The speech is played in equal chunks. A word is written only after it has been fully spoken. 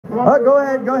Go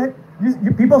ahead, go ahead.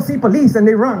 People see police and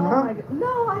they run, huh?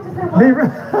 No, I just have They run.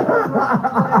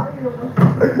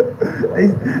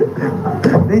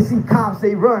 they see cops,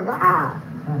 they run. Ah!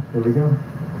 There we go.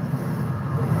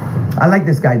 I like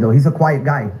this guy though. He's a quiet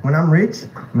guy. When I'm rich,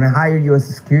 I'm gonna hire you as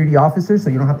a security officer so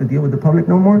you don't have to deal with the public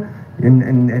no more. And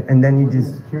then you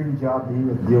just security job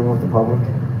dealing with the public.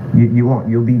 You won't.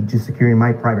 You'll be just securing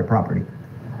my private property.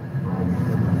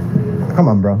 Come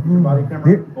on, bro. Body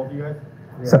camera, both of you guys.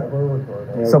 So, we're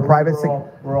recording. so private.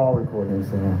 We're all recording.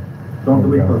 So don't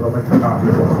delete those. I'll make sure not.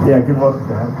 Yeah, good luck with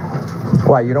that.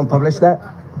 Why you don't publish that?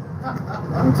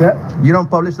 What's that? You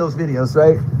don't publish those videos,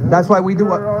 right? That's why we do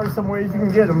what? There are some ways you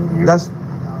can get them. That's.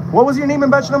 What was your name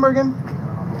and badge number again?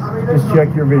 Just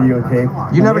check your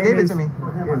videotape. You never gave it to me.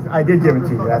 I did give it to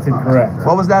you. That's incorrect.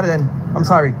 What was that then? I'm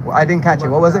sorry. I didn't catch it.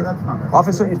 What was it?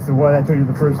 Officer? It's the one I told you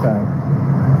the first time.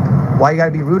 Why you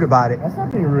gotta be rude about it? That's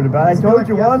not being rude about it. I told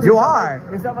you once. You are.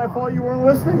 Is that my fault you weren't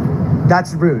listening?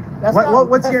 That's rude.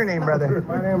 What's your name, brother?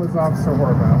 My name is Officer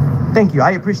Horvath. Thank you. I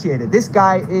appreciate it. This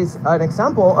guy is an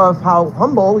example of how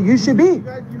humble you should be.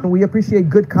 We appreciate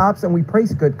good cops and we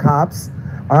praise good cops.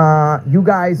 You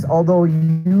guys, although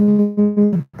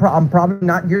I'm probably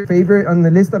not your favorite on the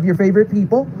list of your favorite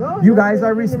people, you guys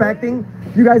are respecting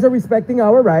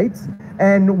our rights,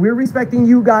 and we're respecting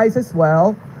you guys as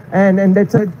well. And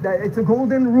it's a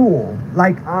golden rule,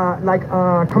 like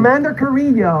Commander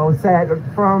Carrillo said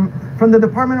from the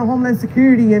Department of Homeland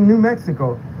Security in New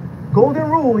Mexico. Golden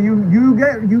rule: you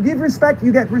give respect,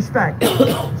 you get respect.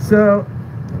 So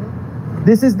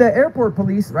this is the airport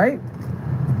police, right?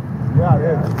 Yeah,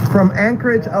 it is. From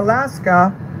Anchorage,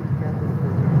 Alaska.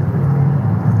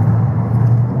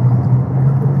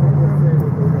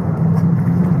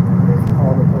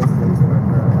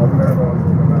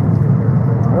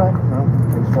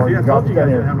 Yeah, I told you guys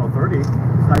didn't have no 30. It's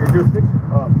not your jurisdiction.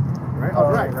 Right?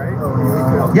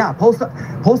 Right? Yeah,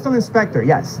 postal inspector.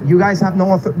 Yes, you guys have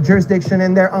no jurisdiction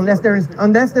in there unless there's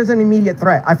an immediate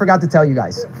threat. I forgot to tell you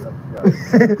guys.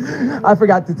 I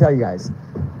forgot to tell you guys.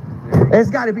 There's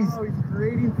got to be.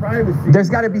 Creating privacy. There's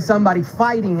got to be somebody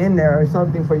fighting in there or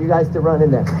something for you guys to run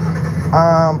in there.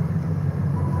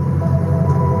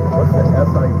 What's the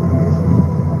SID?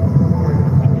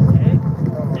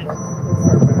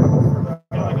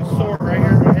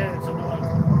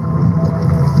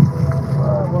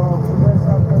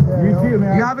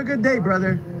 You have a good day,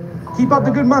 brother. Keep up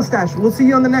the good mustache. We'll see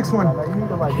you on the next one.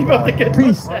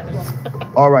 Peace.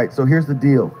 All right, so here's the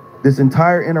deal. This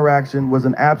entire interaction was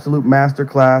an absolute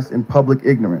masterclass in public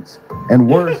ignorance, and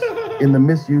worse, in the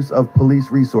misuse of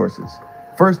police resources.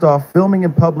 First off, filming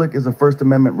in public is a First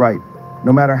Amendment right.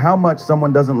 No matter how much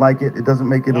someone doesn't like it, it doesn't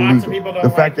make it illegal. The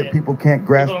fact that people can't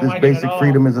grasp this basic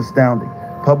freedom is astounding.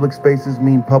 Public spaces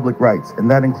mean public rights, and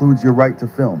that includes your right to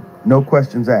film. No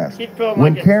questions asked.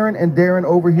 When Karen and Darren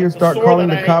over here start calling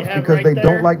the cops because they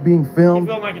don't like being filmed,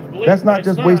 that's not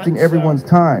just wasting everyone's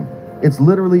time. It's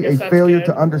literally a failure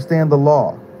to understand the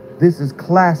law. This is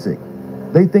classic.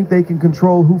 They think they can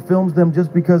control who films them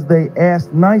just because they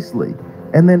asked nicely,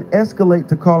 and then escalate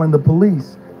to calling the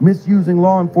police, misusing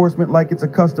law enforcement like it's a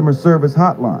customer service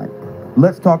hotline.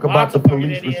 Let's talk about the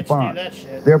police response.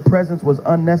 Their presence was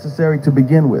unnecessary to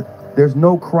begin with. There's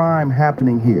no crime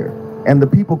happening here. And the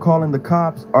people calling the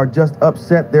cops are just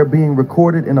upset they're being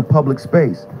recorded in a public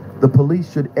space. The police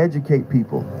should educate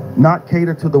people, not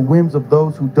cater to the whims of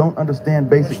those who don't understand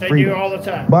basic freedom.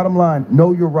 Bottom line,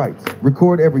 know your rights,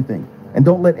 record everything, and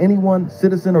don't let anyone,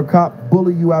 citizen or cop,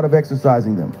 bully you out of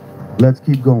exercising them. Let's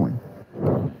keep going.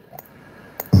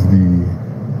 This is the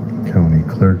county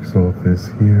clerk's office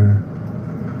here.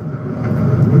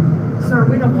 Sir,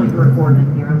 we don't want you recording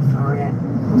here. I'm sorry.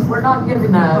 We're not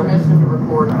giving you permission to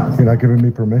record us. You're not giving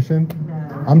me permission? No.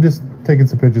 I'm just taking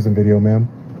some pictures and video, ma'am.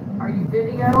 Are you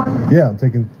videoing? Yeah, I'm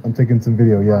taking some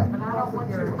video, yeah. But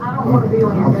I don't want to be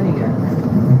on your video.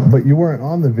 But you weren't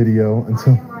on the video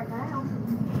until... I am right now.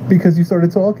 Because you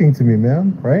started talking to me,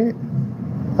 ma'am, right?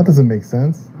 That doesn't make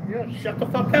sense. Yeah, shut the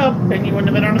fuck up, and you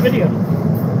wouldn't have been on the video.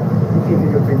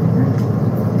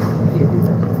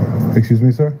 Excuse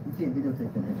me, sir? You can't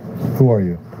videotape them. Who are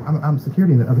you? I'm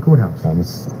security of the courthouse.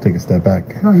 Let's take a step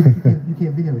back. No, you can't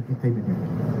videotape it here.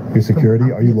 You're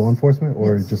security? Are you law enforcement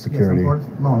or just security? Yes,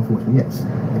 law enforcement, yes.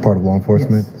 Part of law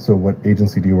enforcement? Yes. So what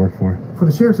agency do you work for? For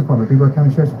the Sheriff's Department, Peterborough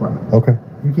County Sheriff's Department. Okay.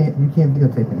 You can't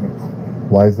videotape it here.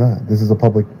 Why is that? This is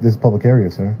public area,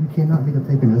 sir. You cannot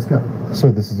videotape it. Let's go.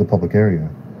 Sir, this is a public area.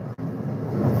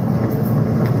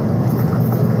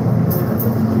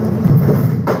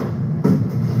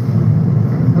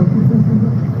 Okay.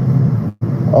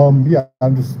 Yeah,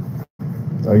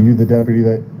 are you the deputy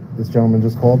that this gentleman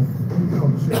just called?